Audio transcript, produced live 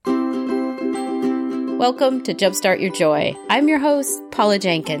Welcome to Jumpstart Your Joy. I'm your host, Paula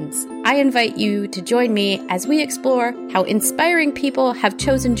Jenkins. I invite you to join me as we explore how inspiring people have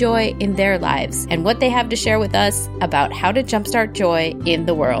chosen joy in their lives and what they have to share with us about how to jumpstart joy in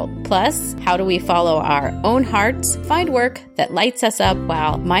the world. Plus, how do we follow our own hearts, find work that lights us up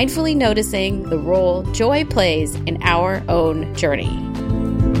while mindfully noticing the role joy plays in our own journey.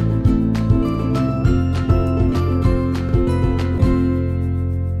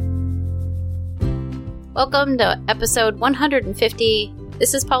 Welcome to episode 150.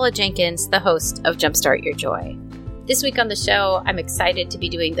 This is Paula Jenkins, the host of Jumpstart Your Joy. This week on the show, I'm excited to be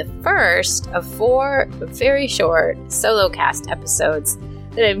doing the first of 4 very short solo cast episodes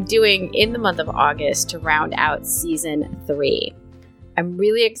that I'm doing in the month of August to round out season 3. I'm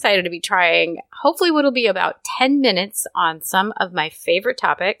really excited to be trying hopefully what'll be about 10 minutes on some of my favorite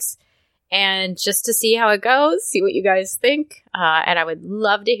topics and just to see how it goes, see what you guys think. And I would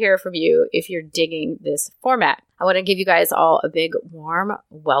love to hear from you if you're digging this format. I want to give you guys all a big warm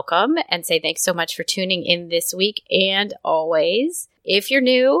welcome and say thanks so much for tuning in this week and always. If you're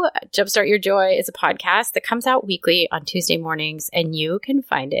new, Jumpstart Your Joy is a podcast that comes out weekly on Tuesday mornings, and you can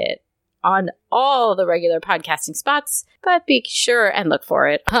find it on all the regular podcasting spots, but be sure and look for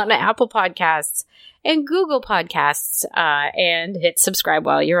it on Apple Podcasts and Google Podcasts, and hit subscribe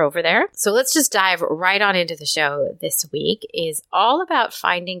while you're over there. So let's just dive right on into the show. This week is all about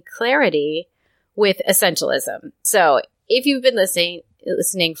finding clarity with essentialism. So if you've been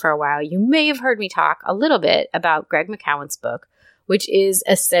listening for a while, you may have heard me talk a little bit about Greg McKeown's book, which is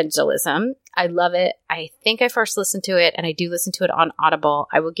Essentialism. I love it. I think I first listened to it, and I do listen to it on Audible.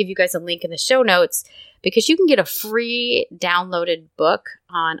 I will give you guys a link in the show notes because you can get a free downloaded book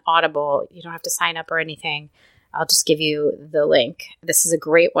on Audible. You don't have to sign up or anything. I'll just give you the link. This is a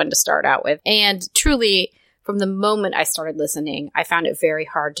great one to start out with. And truly, from the moment I started listening, I found it very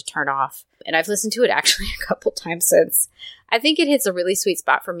hard to turn off. And I've listened to it actually a couple times since. I think it hits a really sweet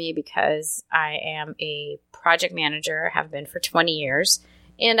spot for me because I am a project manager, have been for 20 years.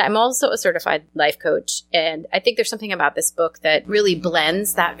 And I'm also a certified life coach. And I think there's something about this book that really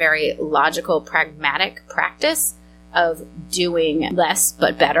blends that very logical, pragmatic practice of doing less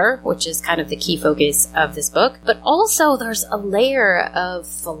but better, which is kind of the key focus of this book. But also there's a layer of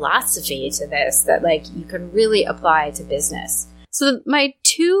philosophy to this that you can really apply to business. So my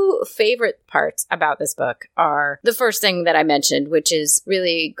 2 favorite parts about this book are the first thing that I mentioned, which is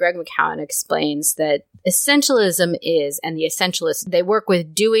really Greg McKeown explains that essentialism is, and the essentialists, they work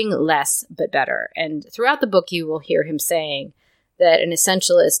with doing less but better. And throughout the book, you will hear him saying that an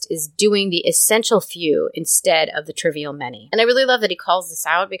essentialist is doing the essential few instead of the trivial many. And I really love that he calls this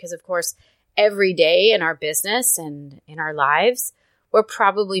out because, of course, every day in our business and in our lives, we're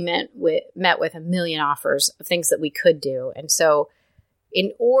probably met with a million offers of things that we could do. And so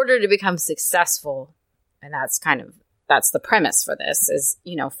in order to become successful, and that's the premise for this is,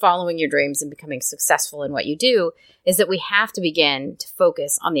 following your dreams and becoming successful in what you do, is that we have to begin to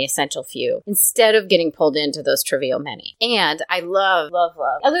focus on the essential few instead of getting pulled into those trivial many. And I love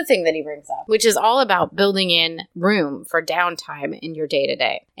other thing that he brings up, which is all about building in room for downtime in your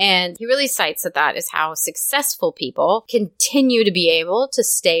day-to-day. And he really cites that is how successful people continue to be able to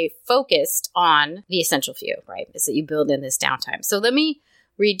stay focused on the essential few, right? Is that you build in this downtime. So let me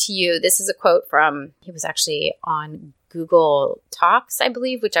read to you. This is a quote from, he was actually on Google Talks, I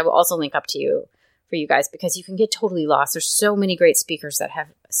believe, which I will also link up to you for you guys because you can get totally lost. There's so many great speakers that have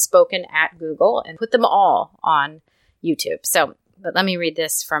spoken at Google and put them all on YouTube. But let me read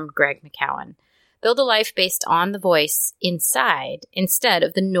this from Greg McKeown. Build a life based on the voice inside instead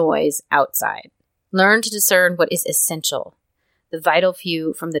of the noise outside. Learn to discern what is essential, the vital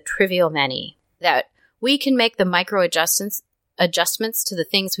few from the trivial many, that we can make the micro adjustments to the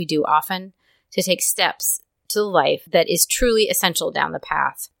things we do often to take steps to the life that is truly essential down the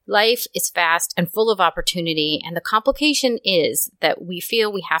path. Life is fast and full of opportunity, and the complication is that we feel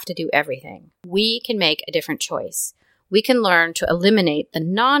we have to do everything. We can make a different choice. We can learn to eliminate the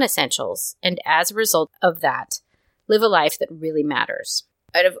non-essentials, and as a result of that, live a life that really matters.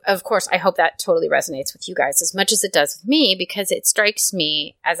 And of course, I hope that totally resonates with you guys as much as it does with me, because it strikes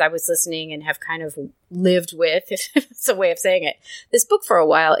me as I was listening and have kind of lived with, if it's a way of saying it, this book for a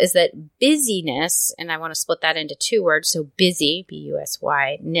while, is that busyness, and I want to split that into 2 words, so busy,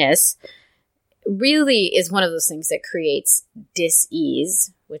 B-U-S-Y-ness, really is one of those things that creates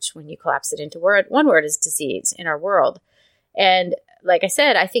dis-ease, which when you collapse it into one word is disease in our world. And like I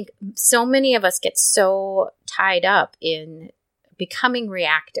said, I think so many of us get so tied up in becoming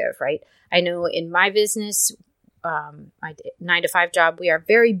reactive, right? I know in my business, my 9-to-5 job, we are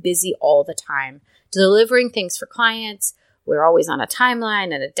very busy all the time, delivering things for clients, We're always on a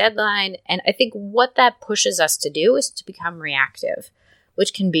timeline and a deadline. And I think what that pushes us to do is to become reactive,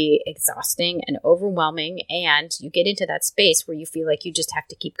 which can be exhausting and overwhelming. And you get into that space where you feel like you just have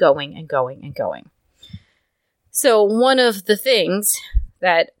to keep going and going and going. So one of the things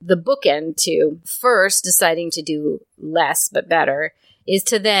that the bookend to first deciding to do less but better is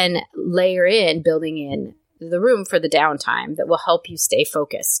to then layer in, building in the room for the downtime that will help you stay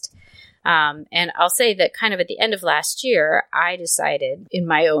focused. And I'll say that kind of at the end of last year, I decided in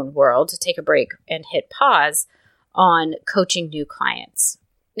my own world to take a break and hit pause on coaching new clients.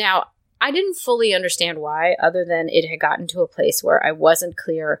 Now, I didn't fully understand why, other than it had gotten to a place where I wasn't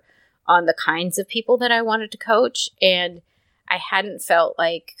clear on the kinds of people that I wanted to coach. And I hadn't felt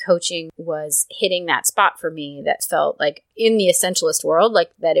like coaching was hitting that spot for me that felt like in the essentialist world,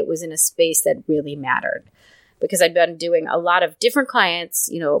 like that it was in a space that really mattered. Because I'd been doing a lot of different clients,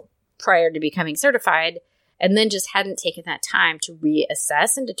 prior to becoming certified, and then just hadn't taken that time to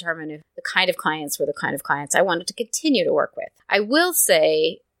reassess and determine if the kind of clients were the kind of clients I wanted to continue to work with. I will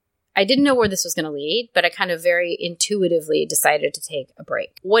say I didn't know where this was going to lead, but I kind of very intuitively decided to take a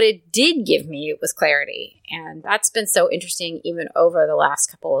break. What it did give me was clarity. And that's been so interesting even over the last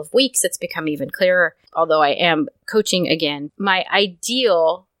couple of weeks. It's become even clearer, although I am coaching again. My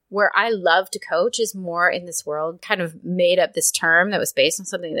ideal where I love to coach is more in this world, kind of made up this term that was based on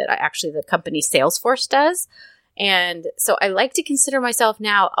something that the company Salesforce does. And so I like to consider myself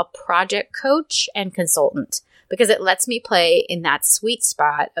now a project coach and consultant because it lets me play in that sweet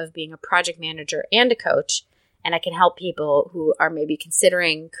spot of being a project manager and a coach. And I can help people who are maybe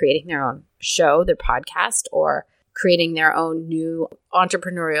considering creating their own show, their podcast, or creating their own new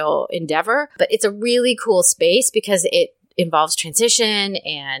entrepreneurial endeavor. But it's a really cool space because it involves transition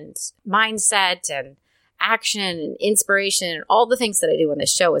and mindset and action and inspiration and all the things that I do on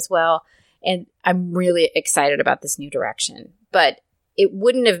this show as well. And I'm really excited about this new direction. But it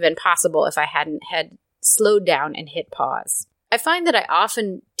wouldn't have been possible if I hadn't had slowed down and hit pause. I find that I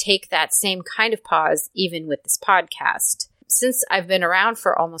often take that same kind of pause even with this podcast. Since I've been around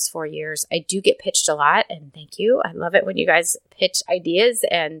for almost 4 years, I do get pitched a lot. And thank you. I love it when you guys pitch ideas.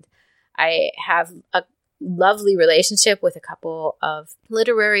 And I have a lovely relationship with a couple of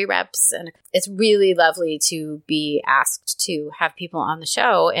literary reps. And it's really lovely to be asked to have people on the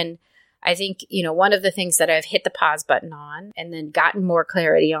show. And I think, one of the things that I've hit the pause button on and then gotten more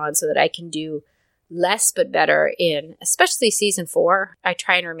clarity on so that I can do less but better in, especially season 4, I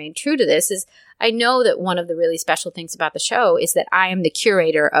try and remain true to this, is I know that one of the really special things about the show is that I am the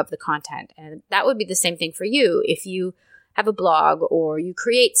curator of the content. And that would be the same thing for you if you have a blog or you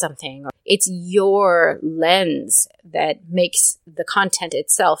create something. It's your lens that makes the content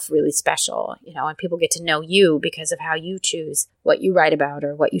itself really special, and people get to know you because of how you choose what you write about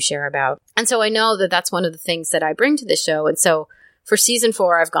or what you share about. And so I know that that's one of the things that I bring to the show. And so for season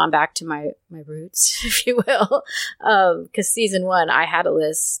 4, I've gone back to my roots, if you will, because season 1, I had a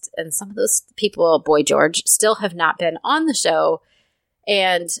list and some of those people, Boy George, still have not been on the show.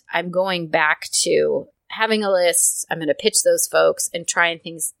 And I'm going back to having a list. I'm going to pitch those folks and try and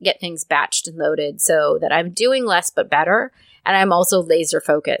get things batched and loaded so that I'm doing less but better. And I'm also laser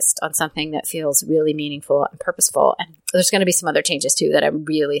focused on something that feels really meaningful and purposeful. And there's going to be some other changes too that I'm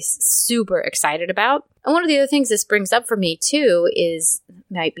really super excited about. And one of the other things this brings up for me too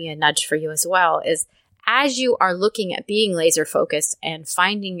might be a nudge for you as well, is as you are looking at being laser focused and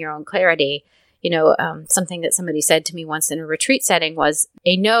finding your own clarity, something that somebody said to me once in a retreat setting was,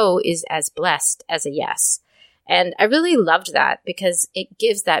 a no is as blessed as a yes. And I really loved that because it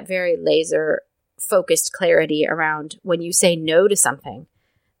gives that very laser focused clarity around when you say no to something.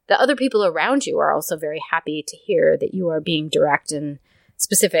 The other people around you are also very happy to hear that you are being direct and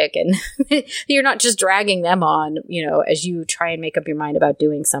specific and you're not just dragging them on, as you try and make up your mind about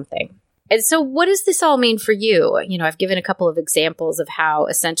doing something. And so what does this all mean for you? I've given a couple of examples of how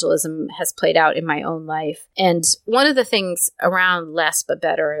essentialism has played out in my own life. And one of the things around less but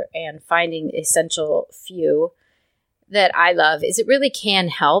better and finding essential few that I love is it really can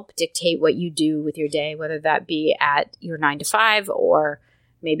help dictate what you do with your day, whether that be at your 9 to 5 or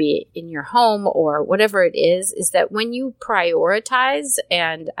maybe in your home or whatever it is that when you prioritize,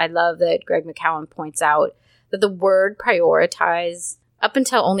 and I love that Greg McKeown points out that the word prioritize up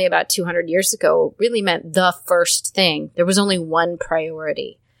until only about 200 years ago really meant the first thing. There was only one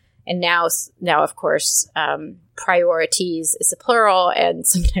priority. And now of course, priorities is a plural, and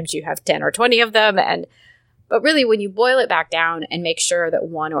sometimes you have 10 or 20 of them. But really, when you boil it back down and make sure that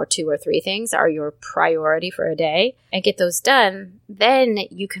 1 or 2 or 3 things are your priority for a day and get those done, then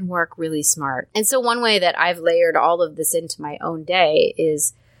you can work really smart. And so one way that I've layered all of this into my own day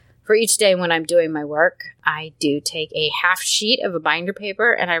is for each day when I'm doing my work, I do take a half sheet of a binder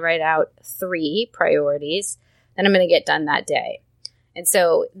paper and I write out 3 priorities that I'm going to get done that day. And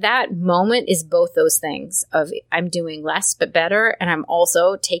so that moment is both those things of I'm doing less but better, and I'm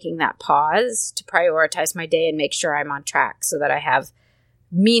also taking that pause to prioritize my day and make sure I'm on track so that I have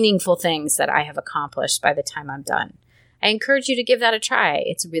meaningful things that I have accomplished by the time I'm done. I encourage you to give that a try.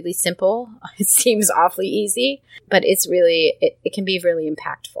 It's really simple. It seems awfully easy, but it's really, it can be really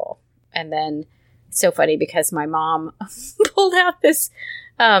impactful. And then it's so funny because my mom pulled out this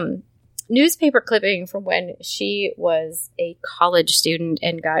newspaper clipping from when she was a college student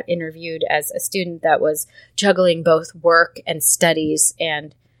and got interviewed as a student that was juggling both work and studies.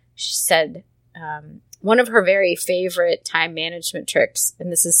 And she said one of her very favorite time management tricks,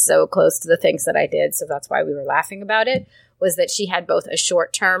 and this is so close to the things that I did, so that's why we were laughing about it, was that she had both a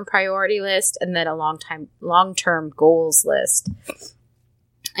short-term priority list and then a long-term goals list.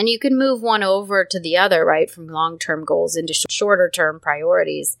 And you can move one over to the other, right, from long-term goals into shorter-term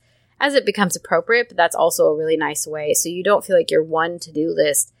priorities as it becomes appropriate, but that's also a really nice way. So you don't feel like your one to-do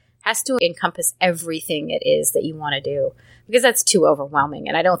list has to encompass everything it is that you want to do, because that's too overwhelming.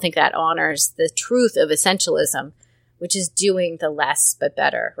 And I don't think that honors the truth of essentialism, which is doing the less but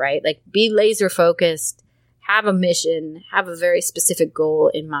better, right? Like be laser focused, have a mission, have a very specific goal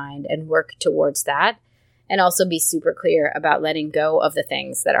in mind and work towards that. And also be super clear about letting go of the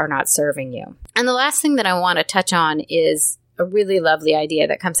things that are not serving you. And the last thing that I want to touch on is a really lovely idea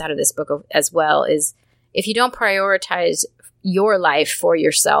that comes out of this book as well, is if you don't prioritize your life for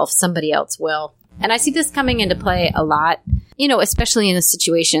yourself, somebody else will. And I see this coming into play a lot, especially in the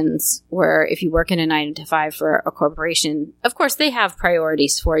situations where if you work in a 9-to-5 for a corporation, of course, they have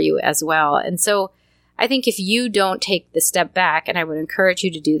priorities for you as well. And so I think if you don't take the step back, and I would encourage you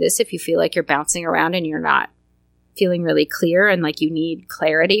to do this if you feel like you're bouncing around and you're not feeling really clear and like you need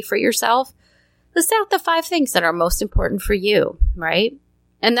clarity for yourself, list out the 5 things that are most important for you, right?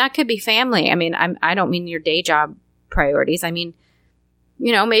 And that could be family. I mean, I don't mean your day job priorities. I mean,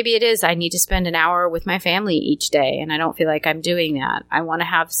 maybe it is I need to spend an hour with my family each day, and I don't feel like I'm doing that. I want to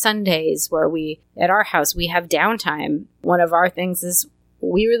have Sundays where at our house, we have downtime. One of our things is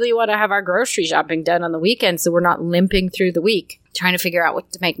we really want to have our grocery shopping done on the weekend so we're not limping through the week trying to figure out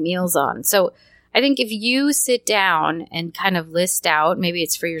what to make meals on. So I think if you sit down and kind of list out, maybe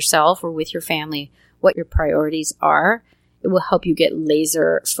it's for yourself or with your family, what your priorities are, it will help you get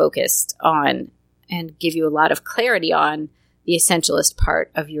laser focused on and give you a lot of clarity on the essentialist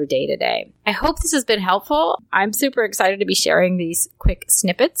part of your day-to-day. I hope this has been helpful. I'm super excited to be sharing these quick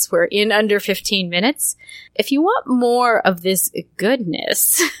snippets. We're in under 15 minutes. If you want more of this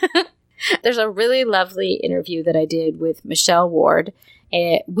goodness, there's a really lovely interview that I did with Michelle Ward.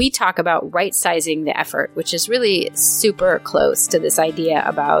 We talk about right-sizing the effort, which is really super close to this idea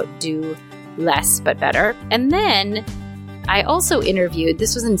about do less but better. And then I also interviewed,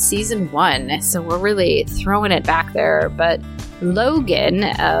 this was in season 1, so we're really throwing it back there, but Logan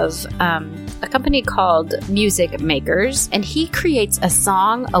of a company called Music Makers, and he creates a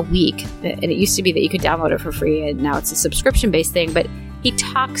song a week. And it used to be that you could download it for free, and now it's a subscription-based thing, but he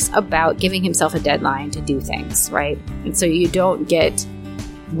talks about giving himself a deadline to do things, right? And so you don't get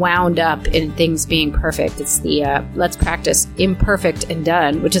wound up in things being perfect. It's the let's practice imperfect and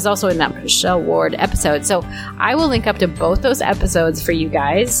done, which is also in that Michelle Ward episode. So I will link up to both those episodes for you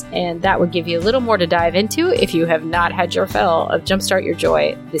guys, and that will give you a little more to dive into if you have not had your fill of Jumpstart Your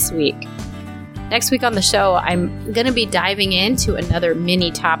Joy this week. Next week on the show, I'm going to be diving into another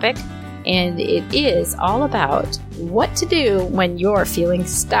mini topic, and it is all about what to do when you're feeling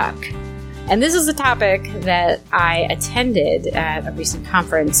stuck. And this is a topic that I attended at a recent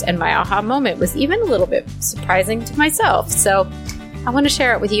conference, and my aha moment was even a little bit surprising to myself. So I want to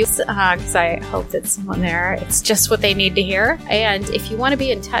share it with you because I hope that someone there, it's just what they need to hear. And if you want to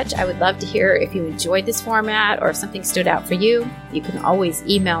be in touch, I would love to hear if you enjoyed this format or if something stood out for you. You can always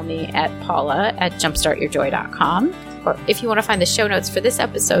email me at paula@jumpstartyourjoy.com. Or if you want to find the show notes for this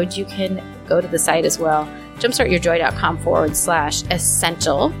episode, you can go to the site as well,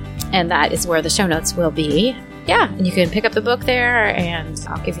 jumpstartyourjoy.com/essential. And that is where the show notes will be. Yeah, and you can pick up the book there, and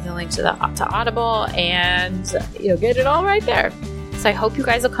I'll give you the link to Audible, and you'll get it all right there. So I hope you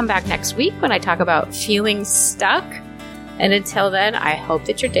guys will come back next week when I talk about feeling stuck. And until then, I hope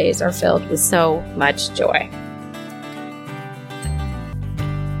that your days are filled with so much joy.